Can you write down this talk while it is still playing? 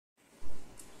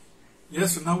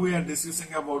Yes, now we are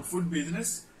discussing about food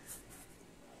business.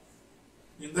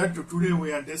 In that today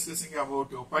we are discussing about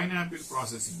pineapple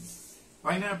processing.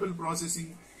 Pineapple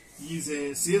processing is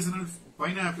a seasonal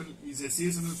pineapple is a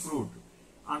seasonal fruit,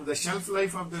 and the shelf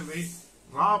life of the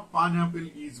raw pineapple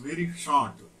is very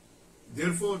short.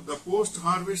 Therefore, the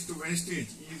post-harvest wastage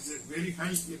is very high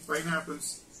in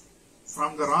pineapples.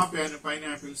 From the raw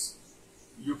pineapples,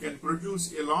 you can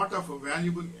produce a lot of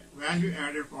valuable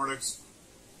value-added products.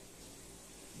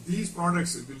 These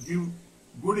products will give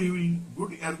good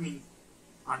earning,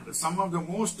 and some of the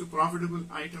most profitable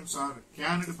items are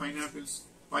canned pineapples,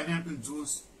 pineapple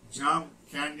juice, jam,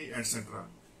 candy, etc.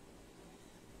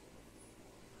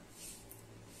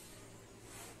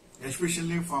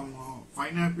 Especially from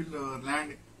pineapple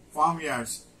land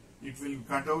farmyards, it will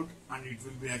cut out and it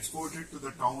will be exported to the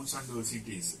towns and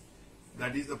cities.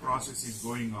 That is the process is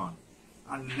going on.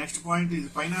 And the next point is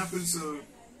pineapples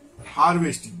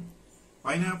harvesting.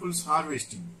 Pineapples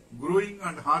harvesting. Growing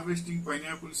and harvesting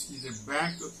pineapples is a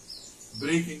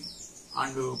back-breaking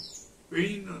and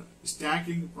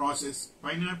pain-stacking process.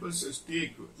 Pineapples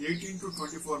take 18 to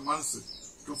 24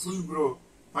 months to full grow.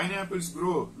 Pineapples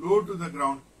grow low to the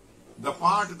ground. The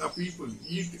part the people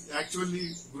eat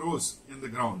actually grows in the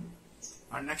ground.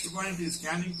 And next point is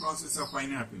canning process of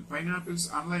pineapple.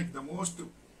 Pineapples, unlike the most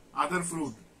other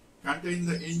fruit, contain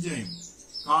the enzyme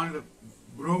called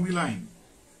bromelain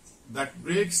that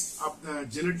breaks up the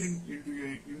gelatin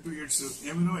into its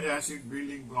amino acid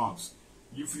building blocks.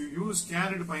 If you use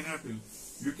canned pineapple,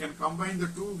 you can combine the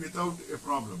two without a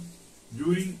problem.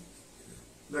 During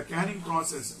the canning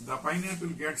process, the pineapple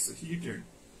gets heated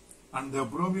and the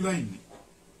bromelain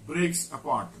breaks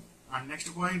apart. And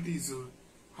next point is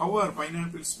how are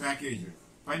pineapples packaged?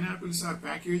 Pineapples are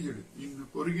packaged in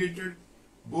corrugated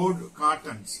board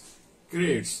cartons,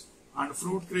 crates and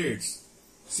fruit crates.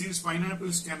 Since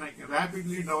pineapples can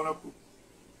rapidly develop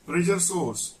pressure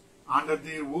sores under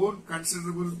their own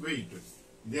considerable weight,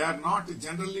 they are not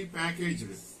generally packaged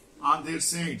on their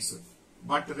sides,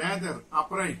 but rather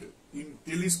upright in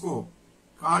telescope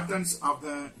cartons of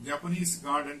the Japanese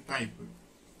garden type.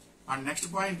 And next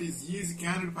point is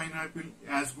canned pineapple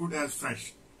as good as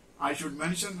fresh? I should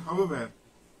mention, however,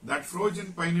 that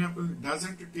frozen pineapple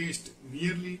doesn't taste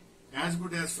nearly as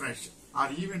good as fresh or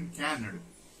even canned.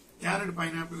 Canned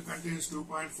pineapple contains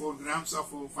 2.4 grams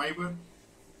of fiber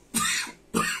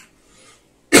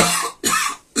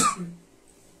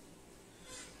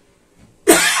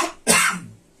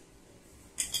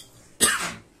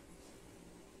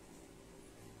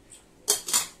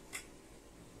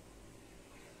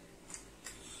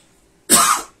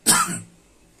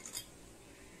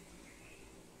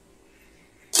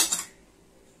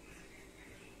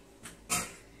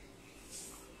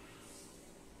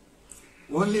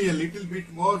only a little bit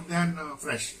more than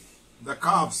fresh. The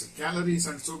carbs, calories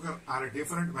and sugar are a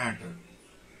different matter.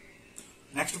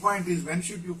 Next point is when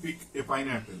should you pick a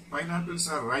pineapple? Pineapples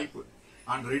are ripe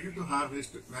and ready to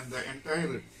harvest when the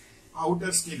entire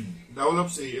outer skin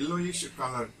develops a yellowish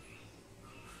color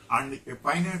and a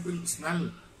pineapple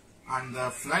smell and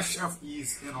the flesh of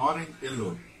is an orange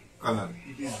yellow color.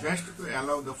 It is best to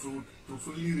allow the fruit to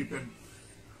fully ripen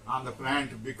on the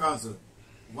plant because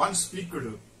once picked,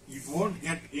 it won't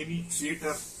get any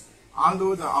sweeter,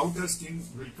 although the outer skin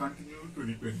will continue to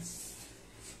ripen.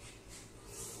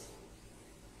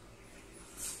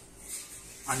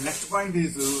 And next point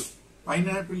is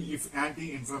pineapple if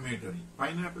anti-inflammatory.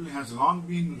 Pineapple has long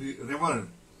been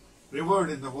revered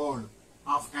in the world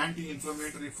of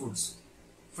anti-inflammatory foods.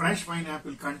 Fresh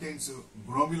pineapple contains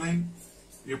bromelain,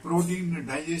 a protein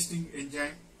digesting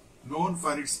enzyme known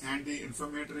for its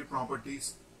anti-inflammatory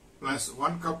properties. Plus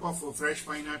 1 cup of fresh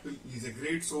pineapple is a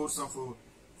great source of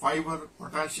fiber,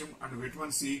 potassium and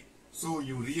vitamin C, so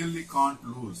you really can't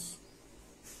lose.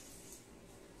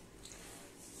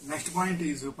 Next point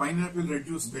is pineapple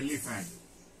reduce belly fat.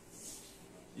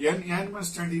 An animal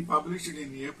study published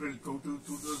in April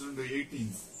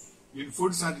 2018 in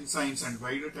Food Science and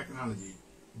Biotechnology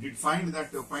did find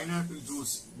that pineapple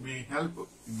juice may help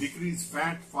decrease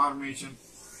fat formation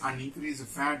and increase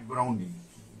fat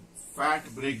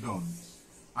breakdown.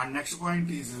 And next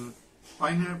point is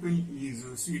pineapple is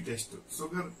sweetest.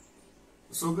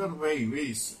 Sugar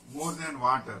weighs more than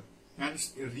water,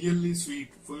 hence a really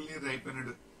sweet, fully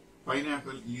ripened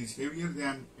pineapple is heavier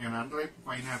than an unripe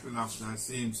pineapple of the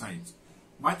same size.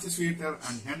 Much sweeter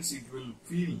and hence it will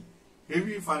feel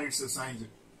heavy for its size.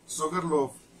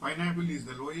 Sugarloaf pineapple is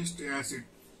the lowest acid,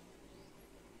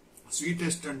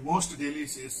 sweetest and most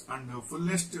delicious and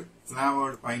fullest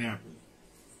flavored pineapple.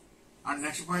 And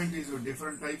next point is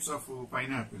different types of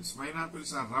pineapples.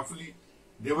 Pineapples are roughly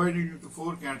divided into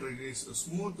four categories.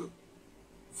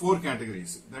 Four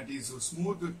categories, that is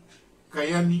smooth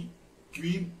Cayenne,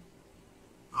 Queen,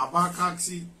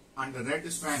 Abacaxi and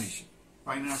red Spanish.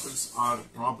 Pineapples are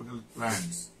tropical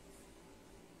plants.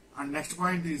 And next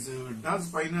point is, does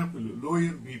pineapple lower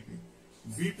BP?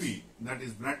 BP, that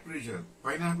is blood pressure.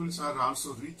 Pineapples are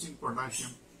also rich in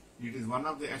potassium. It is one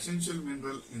of the essential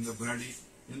minerals in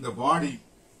the body,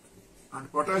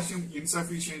 and potassium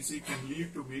insufficiency can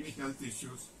lead to many health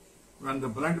issues. When the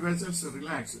blood vessels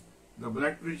relax, the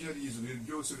blood pressure is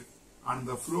reduced and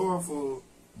the flow of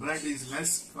blood is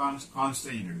less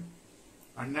constrained.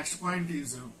 And next point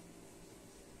is,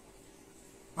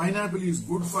 pineapple is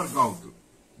good for gout.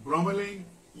 Bromelain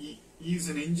is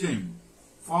an enzyme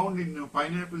found in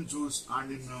pineapple juice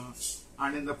and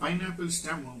in the pineapple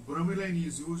stem. Bromelain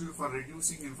is used for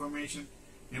reducing inflammation.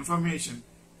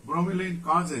 Bromelain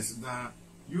causes the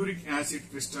uric acid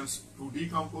crystals to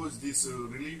decompose, this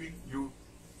relieving you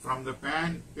from the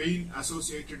pain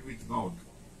associated with gout.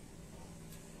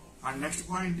 And next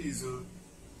point is,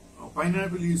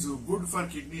 pineapple is good for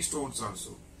kidney stones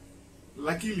also.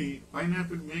 Luckily,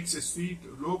 pineapple makes a sweet,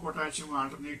 low potassium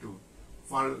alternative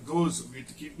for those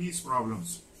with kidneys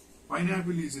problems.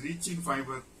 Pineapple is rich in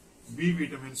fiber, B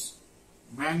vitamins,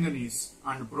 manganese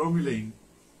and bromelain,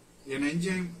 an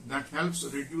enzyme that helps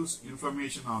reduce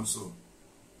inflammation also.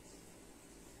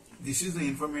 This is the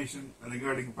information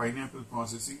regarding pineapple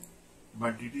processing,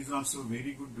 but it is also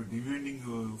very good demanding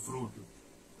fruit,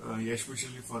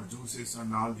 especially for juices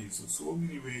and all these. So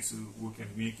many ways we can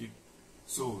make it.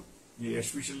 So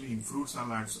especially in fruit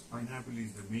salads, pineapple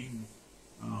is the main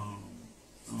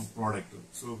product.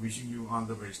 So wishing you all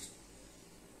the best.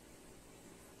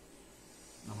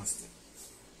 Namaste.